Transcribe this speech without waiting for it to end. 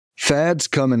Fads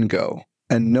come and go,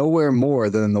 and nowhere more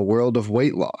than in the world of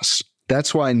weight loss.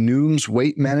 That's why Noom's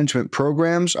weight management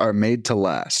programs are made to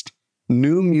last.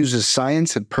 Noom uses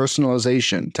science and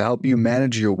personalization to help you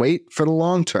manage your weight for the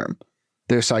long term.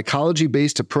 Their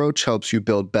psychology-based approach helps you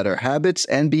build better habits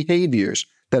and behaviors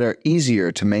that are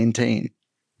easier to maintain.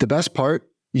 The best part?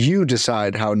 You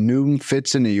decide how Noom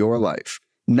fits into your life,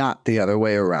 not the other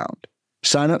way around.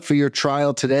 Sign up for your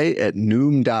trial today at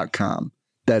Noom.com.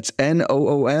 That's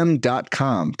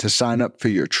Noom.com to sign up for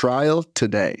your trial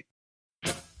today.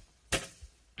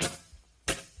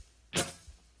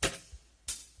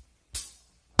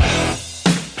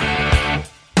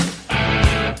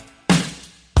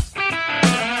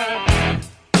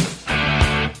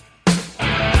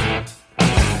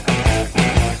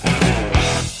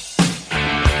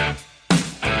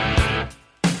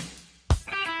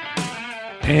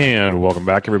 And welcome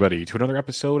back, everybody, to another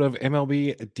episode of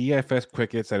MLB DFS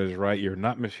Quick Hits. That is right. You're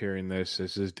not mishearing this.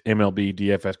 This is MLB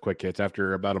DFS Quick Hits.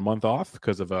 After about a month off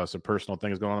because of some personal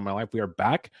things going on in my life, we are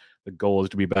back. The goal is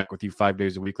to be back with you 5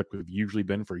 days a week like we've usually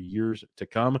been for years to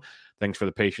come. Thanks for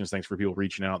the patience. Thanks for people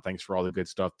reaching out. Thanks for all the good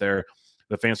stuff there.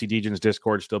 The Fancy Degens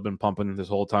Discord still been pumping this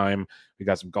whole time. We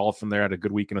got some golf in there. Had a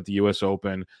good weekend at the U.S.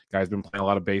 Open. Guys been playing a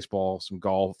lot of baseball, some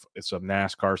golf, some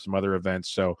NASCAR, some other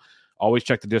events. So always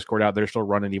check the Discord out. They're still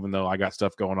running, even though I got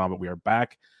stuff going on, but we are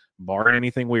back. Barring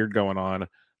anything weird going on,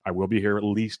 I will be here at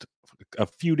least a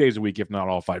few days a week, if not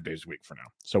all 5 days a week for now.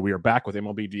 So we are back with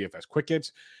MLB DFS Quick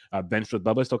Hits. Benched with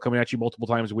Bubba still coming at you multiple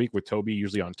times a week, with Toby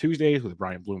usually on Tuesdays, with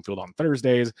Brian Bloomfield on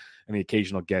Thursdays, and the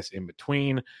occasional guest in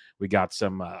between. We got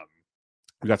some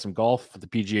golf at the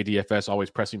PGA DFS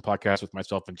Always Pressing podcast with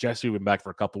myself and Jesse. We've been back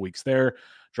for a couple weeks there,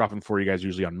 dropping for you guys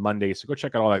usually on Monday. So go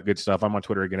check out all that good stuff. I'm on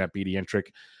Twitter again at BDentric.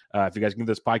 If you guys can give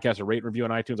this podcast a rate and review on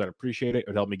iTunes, I'd appreciate it. It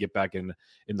would help me get back in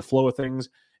the flow of things.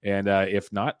 And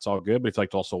if not, it's all good. But if you'd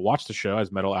like to also watch the show,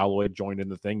 as Metal Alloy joined in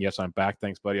the thing, yes, I'm back.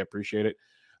 Thanks, buddy. I appreciate it.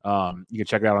 You can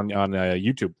check it out on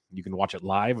YouTube. You can watch it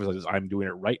live, as I'm doing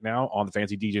it right now on the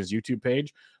Fancy DJs YouTube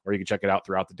page, or you can check it out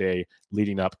throughout the day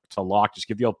leading up to lock. Just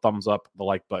give the old thumbs up, the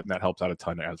like button. That helps out a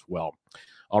ton as well.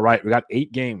 All right, we got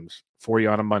 8 games for you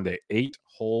on a Monday, 8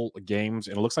 whole games,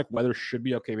 and it looks like weather should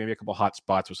be okay. Maybe a couple hot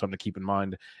spots with something to keep in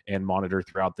mind and monitor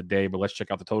throughout the day. But let's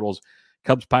check out the totals.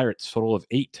 Cubs Pirates total of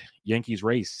 8. Yankees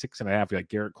Rays 6.5. We got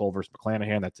Garrett Cole versus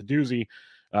McClanahan. That's a doozy.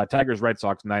 Tigers Red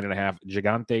Sox 9.5.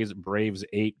 Gigantes Braves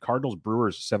 8. Cardinals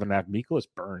Brewers 7.5. Nicholas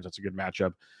Burns. That's a good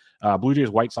matchup. Blue Jays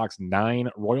White Sox 9.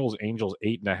 Royals Angels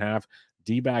 8.5.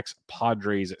 D-backs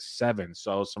Padres 7.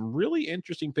 So some really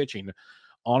interesting pitching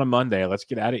on a Monday. Let's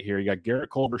get at it here. You got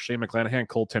Garrett Cole versus Shane McClanahan.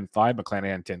 Cole 10-5,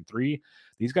 McClanahan 10-3.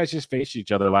 These guys just faced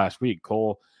each other last week.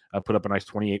 Cole put up a nice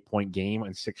 28-point game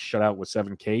and 6 shutout with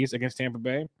 7 Ks against Tampa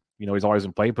Bay. You know, he's always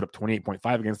in play, put up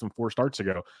 28.5 against them 4 starts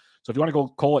ago. So if you want to go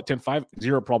Cole at 10-5,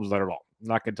 0 problems there at all. I'm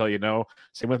not going to tell you no.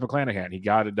 Same with McClanahan. He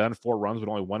got it done, 4 runs, but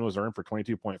only 1 was earned for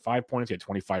 22.5 points. He had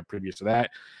 25 previous to that.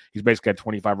 He's basically had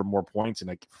 25 or more points in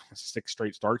like 6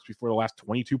 straight starts before the last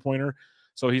 22-pointer.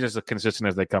 So he's as consistent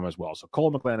as they come as well. So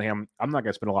Cole and McClanahan, I'm not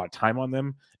going to spend a lot of time on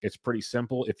them. It's pretty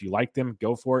simple. If you like them,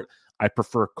 go for it. I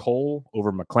prefer Cole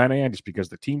over McClanahan just because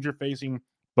the teams you're facing,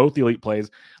 both the elite plays.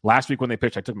 Last week when they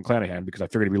pitched, I took McClanahan because I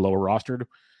figured he'd be lower rostered,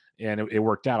 and it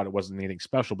worked out. It wasn't anything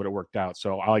special, but it worked out.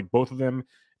 So I like both of them.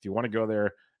 If you want to go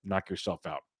there, knock yourself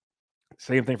out.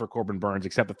 Same thing for Corbin Burns,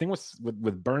 except the thing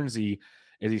with Burnsy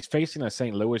is he's facing a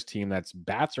St. Louis team that's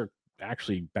bats are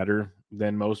actually better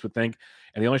than most would think,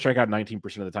 and they only strike out 19%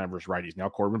 of the time versus righties. Now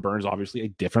Corbin Burns, obviously a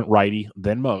different righty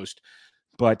than most,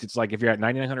 but it's like if you're at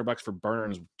 $9,900 for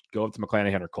Burns, go up to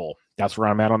McClanahan or Cole. That's where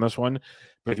I'm at on this one.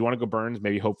 But if you want to go Burns,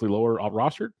 maybe hopefully lower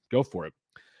rostered, go for it.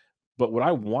 But what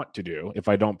I want to do, if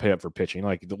I don't pay up for pitching,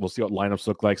 like we'll see what lineups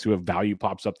look like, see what value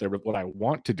pops up there. But what I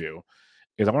want to do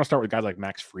is I want to start with guys like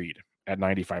Max Fried at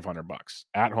 $9,500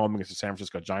 at home against the San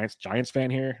Francisco Giants. Giants fan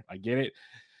here, I get it.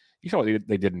 You saw what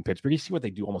they did in Pittsburgh. You see what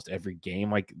they do almost every game.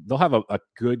 Like they'll have a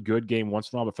good game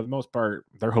once in a while, but for the most part,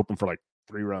 they're hoping for like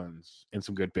 3 runs and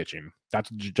some good pitching.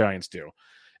 That's what the Giants do.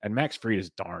 And Max Fried is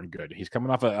darn good. He's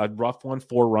coming off a rough one,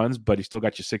 4 runs, but he still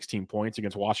got you 16 points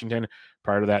against Washington.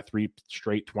 Prior to that, 3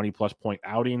 straight 20-plus point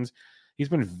outings. He's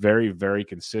been very, very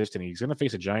consistent. He's going to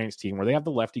face a Giants team where they have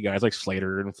the lefty guys like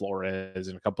Slater and Flores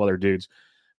and a couple other dudes.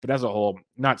 But as a whole,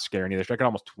 not scaring you. They strike out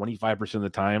almost 25% of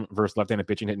the time versus left-handed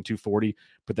pitching, hitting 240.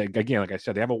 But they, again, like I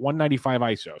said, they have a 195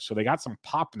 ISO. So they got some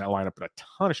pop in that lineup and a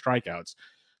ton of strikeouts.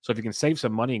 So if you can save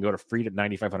some money and go to Fried at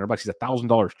 $9,500, he's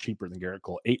 $1,000 cheaper than Garrett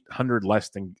Cole, $800 less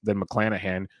than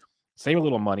McClanahan. Save a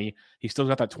little money. He still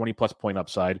got that 20-plus point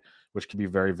upside, which can be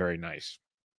very, very nice.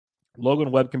 Logan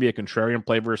Webb can be a contrarian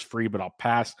play versus Fried, but I'll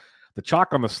pass. The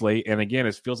chalk on the slate, and again,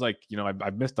 it feels like,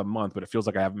 I've missed a month, but it feels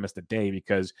like I haven't missed a day,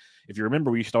 because if you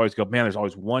remember, we used to always go, man, there's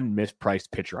always one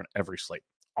mispriced pitcher on every slate.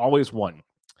 Always one.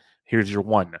 Here's your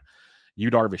one. Yu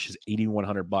Darvish is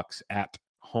 $8,100 at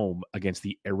home against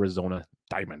the Arizona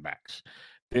Diamondbacks.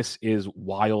 This is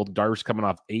wild. Darvish coming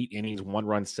off 8 innings, 1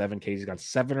 run, 7 Ks. He's got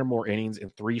 7 or more innings in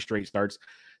 3 straight starts,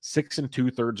 6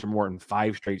 2/3 or more in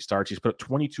 5 straight starts. He's put up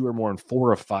 22 or more in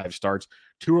 4 of 5 starts,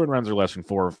 2 earned runs or less in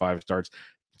 4 or 5 starts,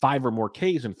 5 or more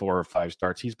Ks in 4 or 5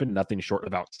 starts. He's been nothing short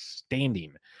of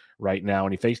outstanding right now.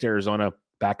 And he faced Arizona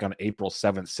back on April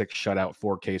 7th, 6 shutout,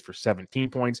 4 Ks for 17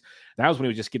 points. That was when he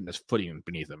was just getting his footing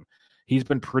beneath him. He's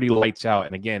been pretty lights out.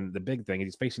 And again, the big thing is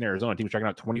he's facing Arizona. Team's striking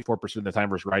out 24% of the time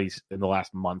versus righties in the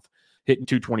last month, hitting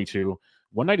 222.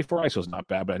 194 ISO is not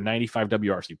bad, but a 95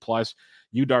 WRC plus.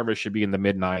 Yu Darvish should be in the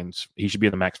mid-9s. He should be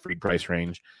in the Max Fried price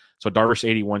range. So Darvish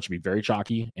 81 should be very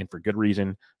chalky, and for good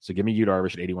reason. So give me Yu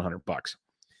Darvish at $8,100.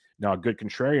 Now, a good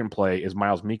contrarian play is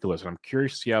Miles Mikolas, and I'm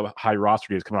curious to see how high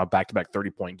roster he is coming out back-to-back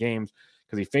 30-point games,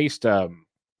 because he faced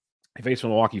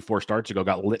Milwaukee 4 starts ago,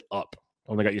 got lit up,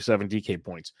 only got you 7 DK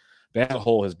points. But as a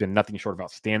whole has been nothing short of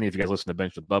outstanding. If you guys listen to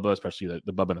Bench with Bubba, especially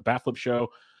the Bubba and the Bat Flip show,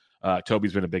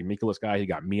 Toby's been a big Mikolas guy. He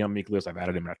got me on Mikolas. I've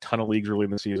added him in a ton of leagues early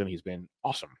in the season. He's been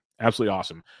awesome, absolutely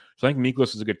awesome. So I think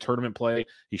Mikolas is a good tournament play.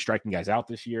 He's striking guys out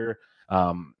this year.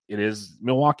 It is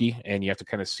Milwaukee, and you have to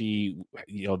kind of see,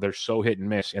 they're so hit and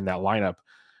miss in that lineup.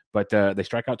 But they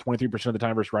strike out 23% of the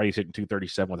time versus righties, hitting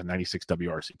 237 with a 96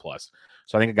 WRC plus.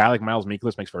 So I think a guy like Miles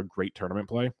Mikolas makes for a great tournament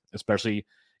play, especially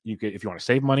if you want to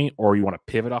save money or you want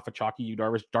to pivot off a chalky Yu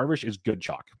Darvish. Darvish is good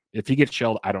chalk. If he gets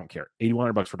shelled, I don't care.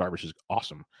 $8,100 for Darvish is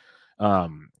awesome.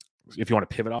 If you want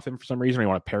to pivot off him for some reason, or you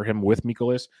want to pair him with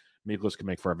Mikolas can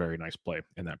make for a very nice play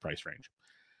in that price range.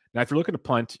 Now, if you're looking to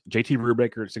punt, JT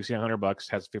Brubaker at $6,900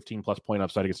 has 15+ point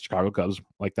upside against the Chicago Cubs,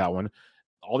 like that one.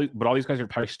 All these guys are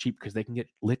priced cheap because they can get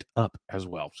lit up as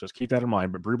well. So just keep that in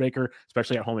mind. But Brubaker,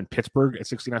 especially at home in Pittsburgh at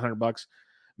 $6,900,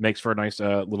 makes for a nice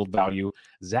little value.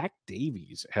 Zach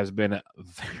Davies has been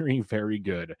very, very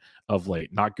good of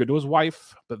late. Not good to his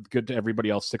wife, but good to everybody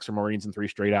else. 6 or more innings in 3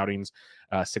 straight outings,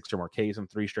 6 or more Ks in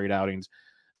 3 straight outings.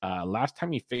 Last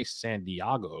time he faced San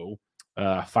Diego,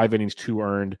 5 innings, 2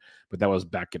 earned, but that was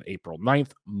back in April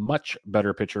 9th. Much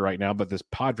better pitcher right now, but this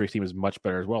Padres team is much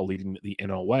better as well, leading the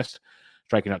NL West,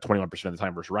 striking out 21% of the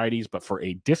time versus righties. But for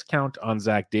a discount on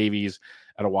Zach Davies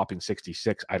at a whopping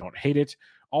 66, I don't hate it.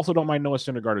 Also, don't mind Noah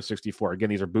Syndergaard at 64. Again,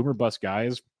 these are boomer bust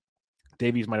guys.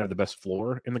 Davies might have the best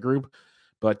floor in the group,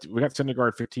 but we got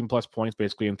Syndergaard 15+ points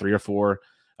basically in 3 or 4.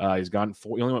 He's gone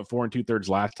 4. He only went 4 2/3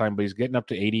 last time, but he's getting up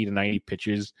to 80 to 90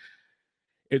 pitches.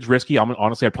 It's risky.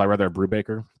 Honestly, I'd probably rather have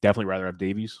Brubaker. Definitely rather have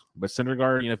Davies. But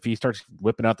Syndergaard, if he starts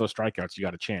whipping out those strikeouts, you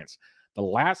got a chance. The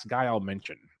last guy I'll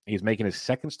mention, he's making his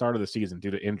second start of the season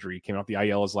due to injury. Came off the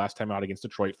IL his last time out against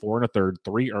Detroit, 4 1/3,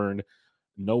 3 earned,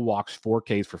 no walks, 4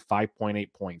 Ks for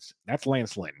 5.8 points. That's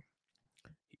Lance Lynn.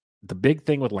 The big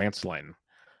thing with Lance Lynn,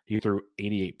 he threw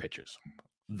 88 pitches.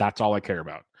 That's all I care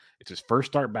about. It's his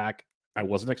first start back. I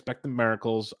wasn't expecting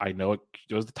miracles. I know it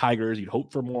was the Tigers. You'd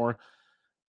hope for more.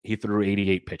 He threw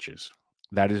 88 pitches.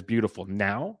 That is beautiful.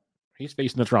 Now he's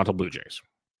facing the Toronto Blue Jays.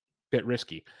 Bit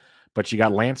risky. But you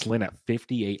got Lance Lynn at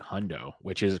 58 hundo,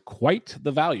 which is quite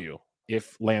the value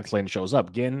if Lance Lynn shows up.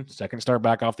 Again, second start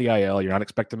back off the IL. You're not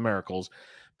expecting miracles,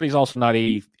 but he's also not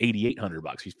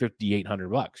 $8,800. He's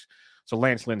 $5,800. So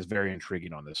Lance Lynn is very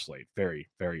intriguing on this slate. Very,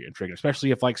 very intriguing,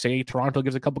 especially if, say, Toronto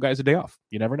gives a couple guys a day off.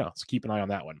 You never know. So keep an eye on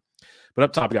that one. But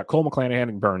up top, you got Cole, McClanahan,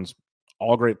 and Burns.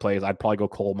 All great plays. I'd probably go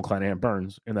Cole, McClanahan,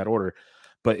 Burns in that order.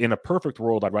 But in a perfect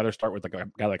world, I'd rather start with a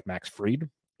guy like Max Fried.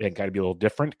 And got to be a little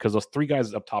different because those 3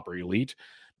 guys up top are elite.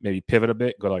 Maybe pivot a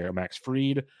bit, go to a Max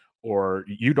Fried, or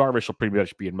Yu Darvish will pretty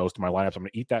much be in most of my lineups. I'm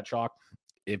going to eat that chalk.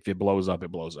 If it blows up, it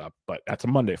blows up. But that's a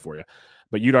Monday for you.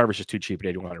 But Yu Darvish is too cheap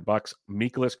at $8,100.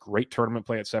 Mikolas, great tournament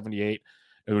play at 78.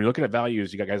 And when you're looking at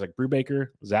values, you got guys like Brubaker,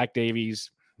 Zach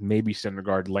Davies, maybe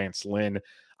Syndergaard, Lance Lynn.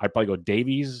 I'd probably go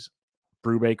Davies,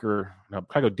 Brubaker. No,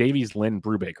 probably go Davies, Lynn,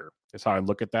 Brubaker. That's how I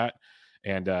look at that.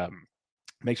 And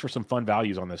makes for some fun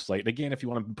values on this slate. And again, if you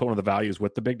want to put one of the values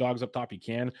with the big dogs up top, you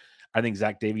can. I think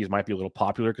Zach Davies might be a little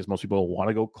popular because most people want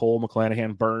to go Cole,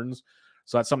 McClanahan, Burns.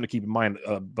 So that's something to keep in mind.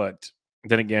 But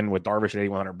then again, with Darvish at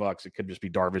 $8,100, it could just be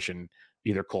Darvish and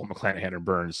either Cole, McClanahan, or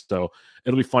Burns. So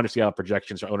it'll be fun to see how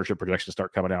projections or ownership projections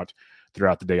start coming out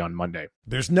throughout the day on Monday.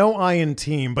 There's no I in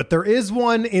team, but there is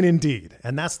one in Indeed,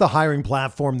 and that's the hiring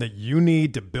platform that you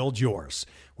need to build yours.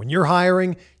 When you're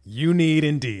hiring, you need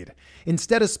Indeed.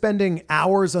 Instead of spending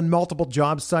hours on multiple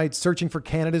job sites searching for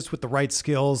candidates with the right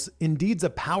skills, Indeed's a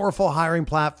powerful hiring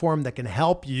platform that can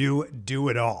help you do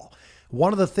it all.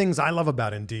 One of the things I love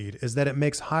about Indeed is that it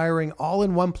makes hiring all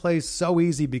in one place so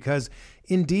easy because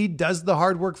Indeed does the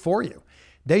hard work for you.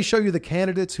 They show you the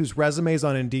candidates whose resumes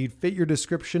on Indeed fit your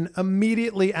description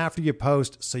immediately after you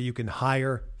post so you can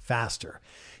hire faster.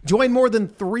 Join more than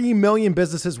 3 million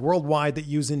businesses worldwide that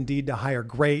use Indeed to hire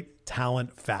great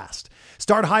talent fast.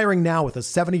 Start hiring now with a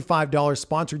 $75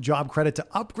 sponsored job credit to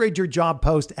upgrade your job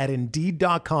post at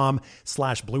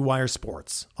Indeed.com/Blue Wire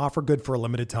Sports. Offer good for a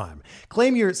limited time.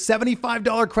 Claim your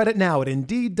 $75 credit now at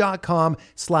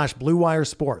Indeed.com/Blue Wire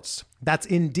Sports. That's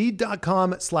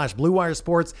Indeed.com/Blue Wire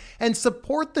Sports, and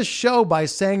support the show by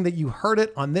saying that you heard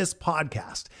it on this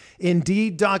podcast.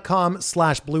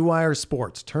 Indeed.com/Blue Wire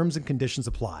Sports. Terms and conditions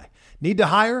apply. Need to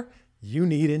hire? You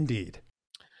need Indeed.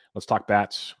 Let's talk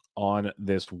bats on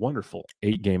this wonderful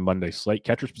 8-game Monday slate.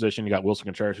 Catcher's position, you got Wilson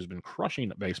Contreras, who's been crushing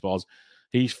baseballs.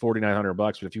 He's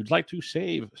 $4,900, but if you'd like to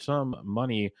save some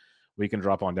money, we can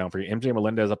drop on down for you. MJ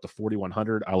Melendez up to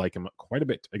 4,100. I like him quite a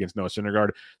bit against Noah Syndergaard.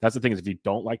 That's the thing, is if you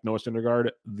don't like Noah Syndergaard,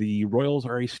 the Royals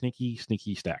are a sneaky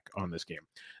stack on this game.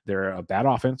 They're a bad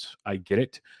offense. I get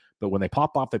it. But when they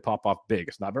pop off big.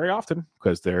 It's not very often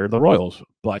because they're the Royals.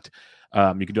 But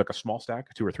you can do like a small stack,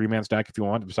 a 2 or 3 man stack if you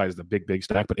want, besides the big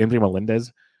stack. But MJ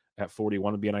Melendez at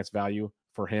 41 would be a nice value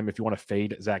for him. If you want to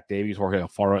fade Zach Davies, Jorge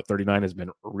Alfaro at 39 has been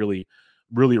really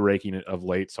raking it of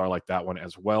late. So I like that one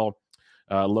as well.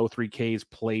 Low 3Ks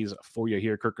plays for you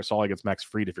here. Kirk Casale against Max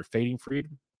Fried. If you're fading Fried,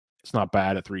 it's not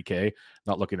bad at 3K.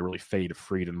 Not looking to really fade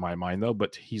Fried in my mind, though,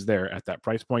 but he's there at that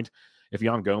price point. If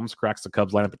Yan Gomes cracks the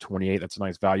Cubs lineup at 28, that's a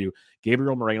nice value.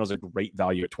 Gabriel Moreno is a great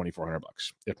value at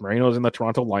 $2,400. If Moreno's in the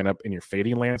Toronto lineup and you're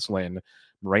fading Lance Lynn,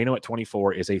 Moreno at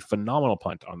 24 is a phenomenal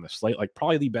punt on the slate. Like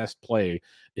probably the best play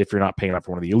if you're not paying up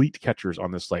for one of the elite catchers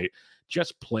on the slate.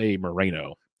 Just play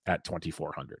Moreno at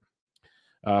 2,400.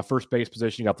 First base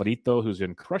position, you got Vladito, who's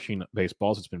been crushing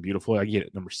baseballs. It's been beautiful. I get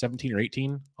it, number 17 or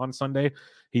 18 on Sunday.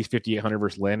 He's 5,800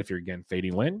 versus Lynn. If you're, again,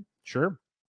 fading Lynn, sure.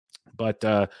 But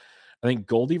I think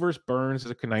Goldie versus Burns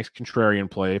is a nice contrarian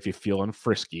play if you're feeling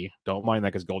frisky. Don't mind that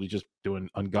because Goldie's just doing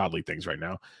ungodly things right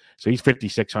now. So he's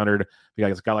 5,600. You got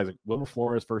this guy like Wilmer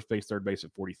Flores, first base, third base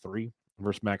at 43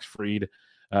 versus Max Fried.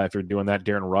 If you're doing that,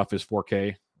 Darren Ruff is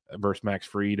 4K versus Max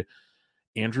Fried.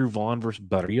 Andrew Vaughn versus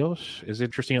Barrios is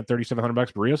interesting at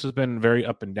 $3,700. Barrios has been very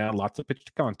up and down, lots of pitch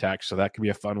to contact, so that could be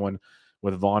a fun one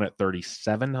with Vaughn at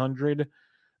 $3,700.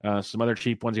 Some other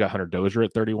cheap ones, you got Hunter Dozier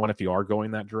at 31. If you are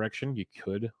going that direction, you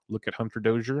could look at Hunter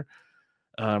Dozier.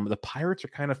 The Pirates are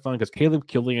kind of fun because Caleb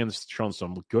Killian's shown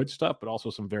some good stuff, but also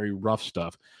some very rough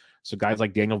stuff. So guys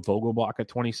like Daniel Vogelbach at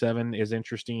 27 is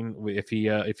interesting if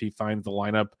he finds the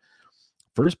lineup.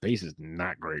 First base is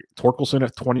not great. Torkelson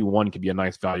at 21 could be a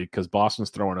nice value because Boston's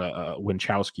throwing a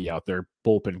Winchowski out there,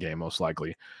 bullpen game most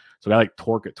likely. So a guy like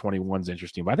Torque at 21 is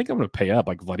interesting. But I think I'm going to pay up.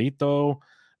 Like Vladito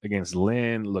against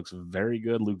Lynn looks very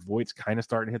good. Luke Voigt's kind of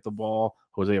starting to hit the ball.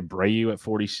 Jose Abreu at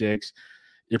 46.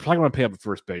 You're probably going to pay up at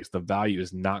first base. The value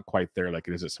is not quite there like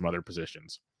it is at some other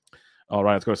positions. All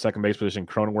right, let's go to second base position.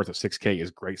 Cronenworth at 6K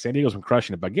is great. San Diego's been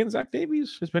crushing it. But again, Zach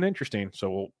Davies has been interesting.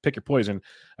 So we'll pick your poison.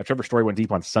 Trevor Story went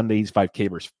deep on Sunday. He's 5K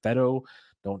versus Fetto.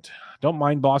 Don't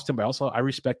mind Boston, but also I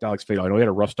respect Alex Fetto. I know he had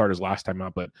a rough start his last time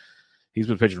out, but he's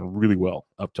been pitching really well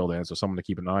up till then. So someone to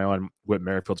keep an eye on. Whit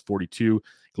Merrifield's 42.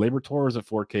 Gleyber Torres at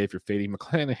 4K. If you're fading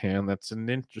McClanahan, that's an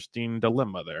interesting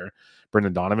dilemma there.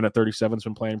 Brendan Donovan at 37 has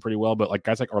been playing pretty well, but like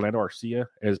guys like Orlando Arcia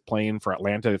is playing for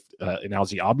Atlanta in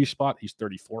Alzi Albi's spot. He's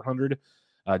 3,400.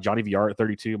 Johnny VR at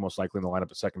 32, most likely in the lineup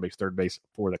at second base, third base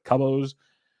for the Cubos.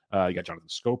 You got Jonathan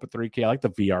Scope at 3K. I like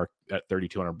the VR at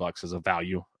 $3,200 as a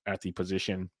value at the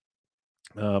position.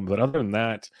 But other than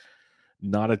that,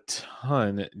 not a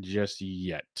ton just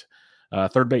yet.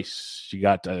 Third base, you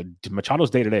got Machado's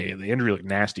day-to-day. The injury looked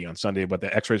nasty on Sunday, but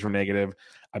the x-rays were negative.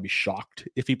 I'd be shocked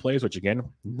if he plays, which, again,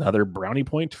 another brownie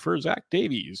point for Zach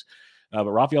Davies.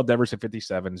 But Rafael Devers at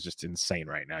 57 is just insane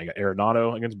right now. You got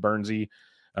Arenado against Bernsey.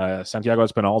 Santiago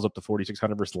Espinal's up to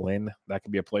 4,600 versus Lynn. That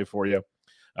could be a play for you.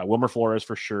 Wilmer Flores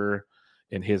for sure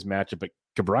in his matchup. But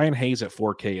Cabrian Hayes at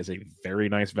 4K is a very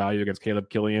nice value against Caleb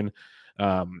Killian.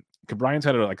 Cabrian's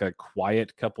had a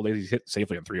quiet couple days. He's hit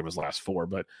safely in 3 of his last 4,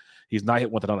 but he's not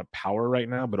hit with a ton of power right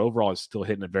now. But overall, he's still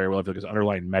hitting it very well. If you look at his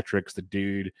underlying metrics, the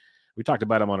dude, we talked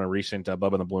about him on a recent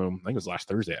Bubba in the Bloom. I think it was last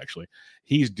Thursday, actually.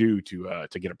 He's due to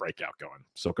get a breakout going.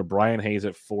 So Cabrian Hayes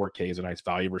at 4K is a nice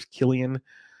value versus Killian.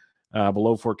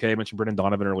 Below 4K, I mentioned Brendan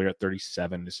Donovan earlier at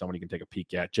 37 is someone you can take a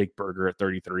peek at. Jake Berger at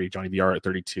 33, Johnny VR at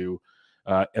 32,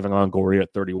 Evan Longoria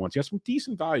at 31. So you have some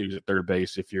decent values at third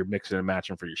base if you're mixing and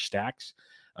matching for your stacks.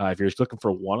 If you're just looking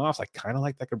for one-offs, I kind of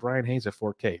like that Brian Hayes at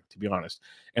 4K, to be honest.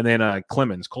 And then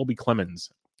Colby Clemens,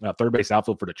 third base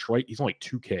outfield for Detroit. He's only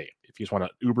 2K if you just want to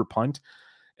uber punt.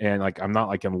 And like, I'm not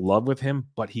like in love with him,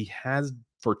 but he has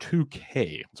for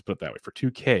 2K, let's put it that way, for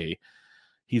 2K,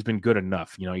 he's been good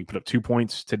enough. You know, he put up 2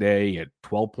 points today, he had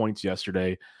 12 points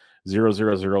yesterday, 0,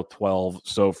 0, 0, 12.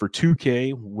 So for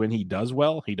 2K, when he does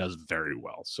well, he does very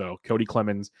well. So Cody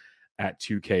Clemens at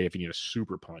 2K if you need a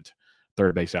super punt,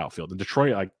 third base outfield. And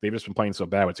Detroit, like, they've just been playing so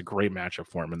bad. It's a great matchup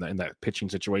for him in that pitching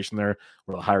situation there,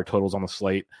 where the higher totals on the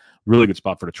slate. Really good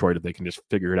spot for Detroit if they can just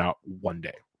figure it out one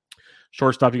day.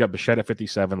 Shortstop, you got Bichette at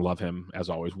 57. Love him, as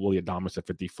always. Willie Adames at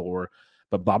 54.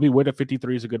 But Bobby Witt at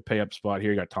 53 is a good pay-up spot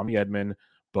here. You got Tommy Edman.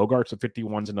 Bogarts at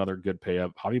 51 is another good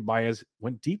pay-up. Javi Baez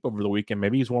went deep over the weekend.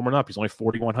 Maybe he's warming up. He's only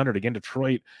 4,100. Again,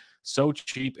 Detroit, so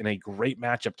cheap in a great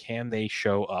matchup. Can they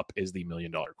show up is the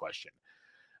million-dollar question.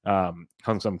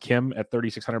 Hung-Sung Kim at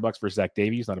 $3,600 for Zach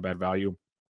Davies. Not a bad value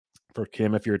for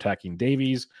Kim if you're attacking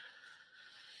Davies.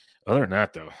 Other than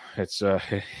that, though, it's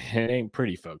it ain't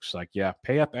pretty, folks. Like, yeah,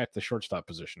 pay up at the shortstop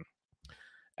position.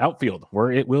 Outfield,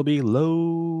 where it will be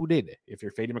loaded. If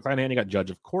you're fading McClanahan, you got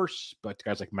Judge, of course, but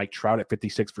guys like Mike Trout at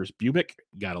 56 versus Bubic,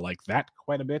 you got to like that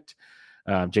quite a bit.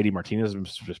 JD Martinez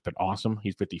has just been awesome.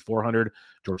 He's 5,400.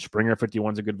 George Springer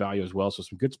 51 is a good value as well. So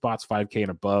some good spots, 5K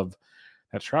and above.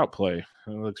 That Trout play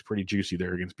looks pretty juicy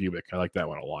there against Bubic. I like that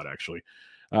one a lot, actually.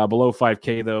 Below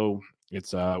 5K, though,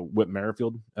 it's Whit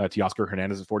Merrifield. Teoscar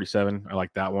Hernandez at 47. I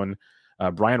like that one.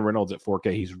 Brian Reynolds at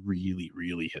 4K. He's really,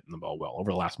 really hitting the ball well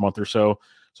over the last month or so.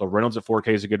 So Reynolds at 4K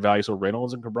is a good value. So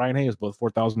Reynolds and Brian Hayes, both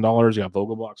 $4,000. You got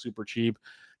Vogelbach super cheap.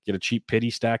 Get a cheap pity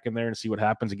stack in there and see what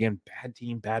happens. Again, bad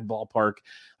team, bad ballpark.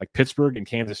 Like Pittsburgh and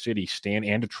Kansas City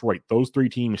and Detroit. Those three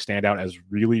teams stand out as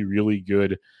really, really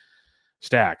good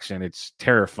stacks, and it's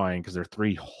terrifying because they're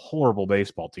three horrible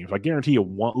baseball teams. I guarantee you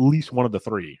at least one of the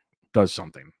three does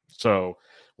something. So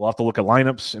we'll have to look at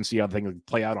lineups and see how things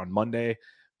play out on Monday.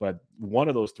 But one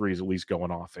of those three is at least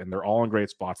going off, and they're all in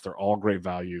great spots. They're all great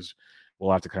values.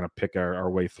 We'll have to kind of pick our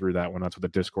way through that one. That's what the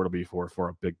Discord will be for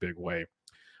a big, big way.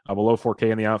 Below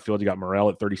 4K in the outfield, you got Morel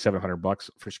at $3,700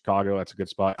 for Chicago. That's a good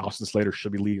spot. Austin Slater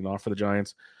should be leading off for the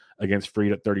Giants against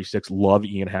Fried at 36. Love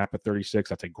Ian Happ at 36.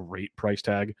 That's a great price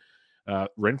tag.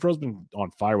 Renfro's been on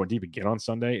fire. Went deep again on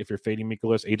Sunday. If you're fading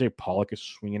Mikolas, AJ Pollock is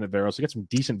swinging at Veros. So you got some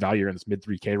decent value in this mid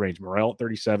 3K range. Morel at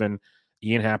 37,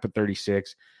 Ian Happ at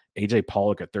 36, AJ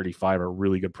Pollock at 35 are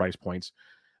really good price points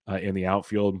in the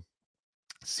outfield.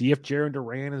 See if Jarren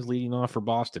Duran is leading off for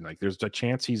Boston. Like, there's a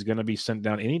chance he's going to be sent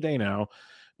down any day now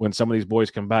when some of these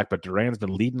boys come back. But Duran's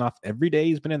been leading off every day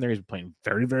he's been in there. He's been playing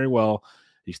very, very well.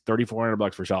 He's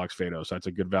 $3,400 for Alex Faedo, so that's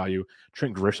a good value.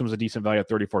 Trent Grisham's a decent value at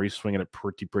 34. He's swinging it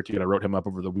pretty good. I wrote him up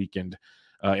over the weekend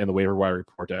in the waiver wire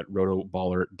report at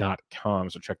rotoballer.com,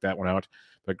 so check that one out.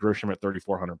 But Grisham at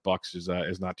 $3,400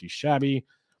 is not too shabby.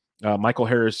 Michael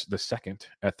Harris the second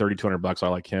at $3,200. I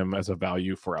like him as a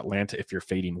value for Atlanta if you're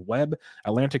fading Webb.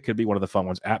 Atlanta could be one of the fun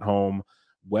ones at home.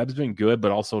 Webb's been good, but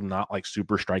also not like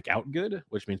super strikeout good,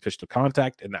 which means pitch to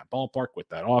contact in that ballpark with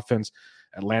that offense.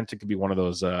 Atlanta could be one of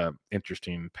those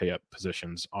interesting pay-up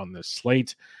positions on this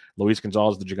slate. Luis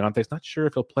Gonzalez, the Gigantes, not sure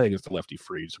if he'll play against the lefty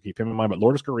Fried, so keep him in mind. But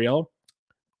Lourdes Gurriel,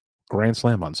 grand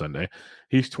slam on Sunday.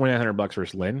 He's $2,900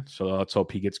 versus Lynn, so let's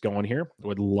hope he gets going here.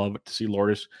 Would love to see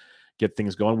Lourdes get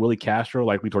things going. Willie Castro,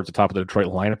 likely towards the top of the Detroit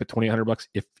lineup at $2,800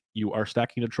 if you are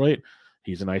stacking Detroit.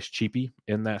 He's a nice cheapie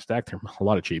in that stack. There are a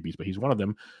lot of cheapies, but he's one of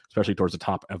them, especially towards the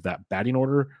top of that batting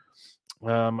order.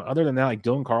 Other than that, like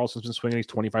Dylan Carlson's been swinging. He's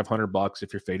 $2,500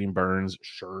 if you're fading Burns.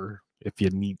 Sure, if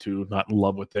you need to, not in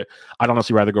love with it. I'd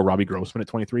honestly rather go Robbie Grossman at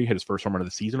 23. Hit his first home run of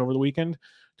the season over the weekend.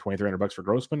 $2,300 for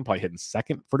Grossman, probably hitting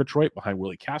second for Detroit behind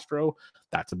Willie Castro.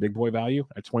 That's a big boy value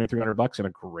at $2,300 and a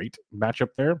great matchup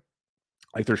there.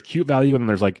 Like, there's cute value, and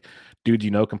there's like dudes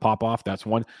you know can pop off. That's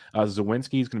one.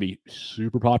 Zawinski is going to be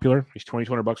super popular. He's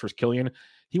 $2,200 versus Killian.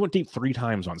 He went deep 3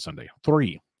 times on Sunday.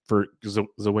 3 for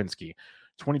Zawinski.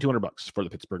 $2,200 for the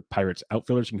Pittsburgh Pirates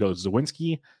outfielders. You can go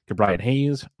Zawinski to Brian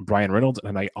Hayes, Brian Reynolds,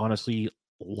 and I honestly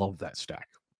love that stack.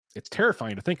 It's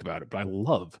terrifying to think about it, but I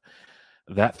love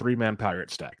that 3-man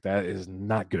Pirate stack. That is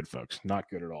not good, folks. Not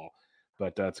good at all.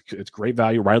 But it's great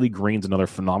value. Riley Green's another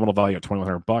phenomenal value at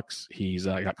 $2,100. He's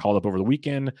got called up over the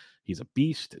weekend. He's a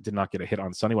beast. Did not get a hit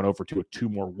on Sunday. Went over 2 with 2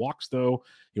 more walks, though.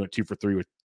 He went 2 for 3 with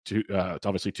 2,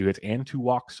 obviously 2 hits and 2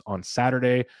 walks on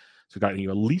Saturday. So got at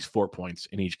least 4 points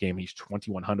in each game. He's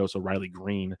 $2,100. So Riley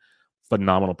Green,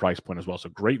 phenomenal price point as well. So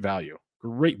great value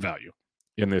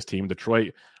in this team.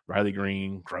 Detroit, Riley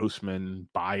Green, Grossman,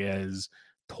 Baez,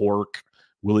 Torque,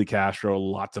 Willie Castro,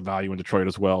 lots of value in Detroit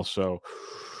as well. So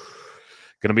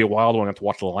Going to be a wild one. I have to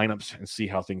watch the lineups and see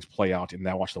how things play out, and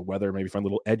now watch the weather, maybe find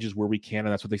little edges where we can,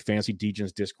 and that's what they fancy.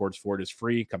 DGens Discord's for. It is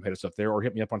free. Come hit us up there, or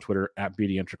hit me up on Twitter at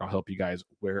BDintric. I'll help you guys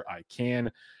where I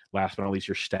can. Last but not least,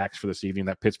 your stacks for this evening.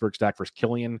 That Pittsburgh stack versus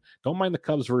Killian. Don't mind the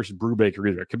Cubs versus Brubaker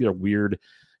either. It could be a weird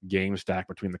game stack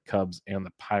between the Cubs and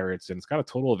the Pirates, and it's got a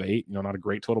total of 8. Not a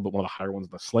great total, but one of the higher ones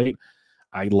on the slate.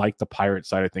 I like the Pirate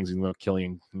side of things, even though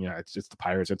Killian, it's the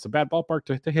Pirates. It's a bad ballpark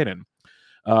to hit in.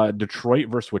 Detroit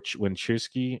versus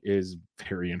Winchowski is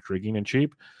very intriguing and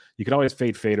cheap. You can always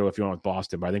fade Fado if you want with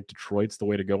Boston, but I think Detroit's the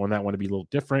way to go on that one to be a little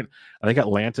different. I think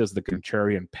Atlanta is the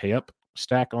contrarian pay-up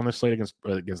stack on this slate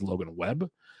against Logan Webb.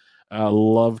 I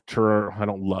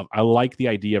like the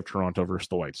idea of Toronto versus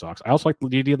the White Sox. I also like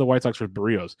the idea of the White Sox versus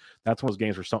Barrios. That's one of those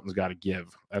games where something's got to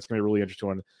give. That's going to be a really interesting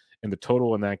one. And the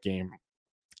total in that game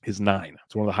is 9.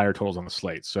 It's one of the higher totals on the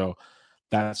slate. So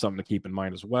that's something to keep in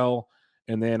mind as well.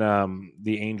 And then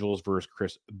the Angels versus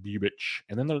Chris Bubich.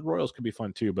 And then the Royals could be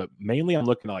fun too. But mainly I'm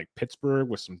looking at like Pittsburgh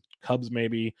with some Cubs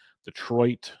maybe,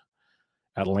 Detroit,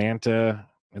 Atlanta.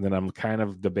 And then I'm kind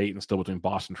of debating still between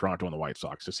Boston, Toronto, and the White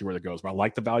Sox to see where that goes. But I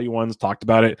like the value ones. Talked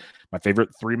about it. My favorite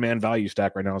 3-man value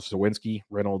stack right now is Sawinski,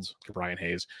 Reynolds, Brian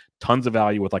Hayes. Tons of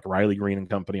value with like Riley Green and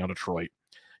company on Detroit.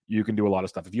 You can do a lot of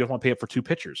stuff. If you don't want to pay up for 2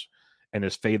 pitchers and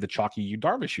just fade the chalky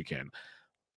Darvish, you can.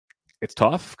 It's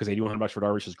tough because $8,100 for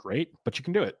Darvish is great, but you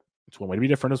can do it. It's one way to be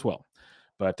different as well.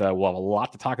 But we'll have a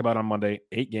lot to talk about on Monday.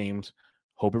 8 games.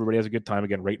 Hope everybody has a good time.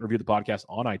 Again, rate and review the podcast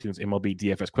on iTunes, MLB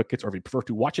DFS Quick Hits, or if you prefer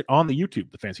to watch it on the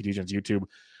YouTube, the Fancy DGens YouTube,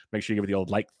 make sure you give it the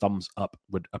old thumbs up.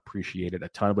 Would appreciate it a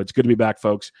ton. But it's good to be back,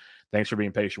 folks. Thanks for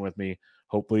being patient with me.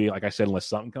 Hopefully, like I said, unless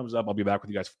something comes up, I'll be back with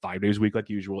you guys 5 days a week like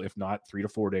usual. If not, 3 to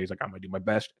 4 days. I'm going to do my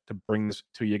best to bring this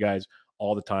to you guys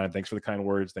all the time. Thanks for the kind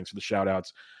words. Thanks for the shout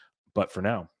outs. But for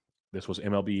now, this was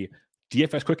MLB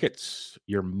DFS Quick Hits,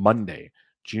 your Monday,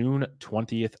 June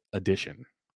 20th edition.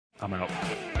 I'm out.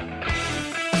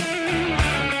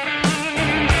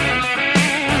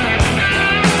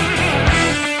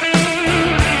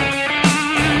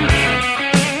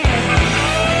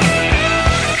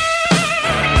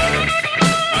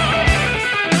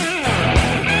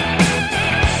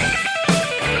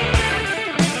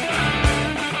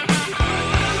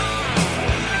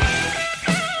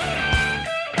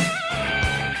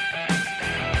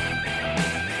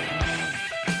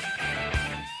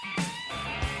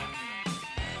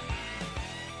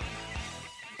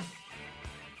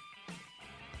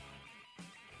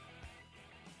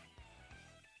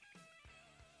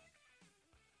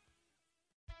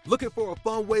 Looking for a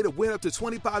fun way to win up to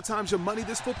 25 times your money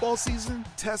this football season?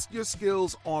 Test your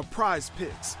skills on Prize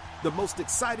Picks, the most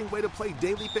exciting way to play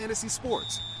daily fantasy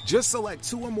sports. Just select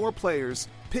 2 or more players,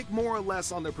 pick more or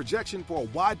less on their projection for a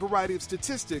wide variety of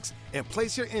statistics, and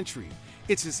place your entry.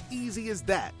 It's as easy as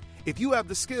that. If you have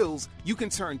the skills, you can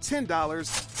turn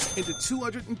 $10 into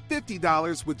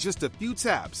 $250 with just a few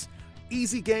taps.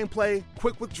 Easy gameplay,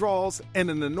 quick withdrawals, and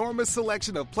an enormous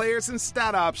selection of players and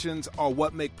stat options are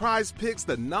what make Prize Picks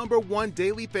the #1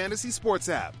 daily fantasy sports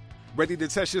app. Ready to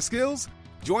test your skills?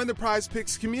 Join the Prize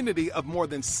Picks community of more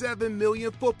than 7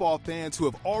 million football fans who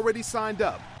have already signed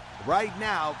up. Right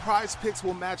now, Prize Picks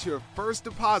will match your first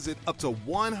deposit up to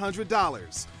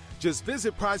 $100. Just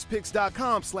visit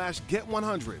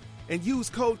prizepicks.com/get100 and use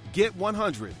code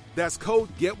GET100. That's code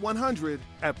GET100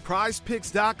 at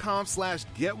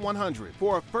prizepicks.com/get100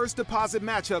 for a first deposit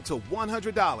match up to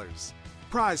 $100.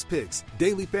 Prize Picks,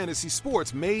 daily fantasy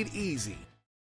sports made easy.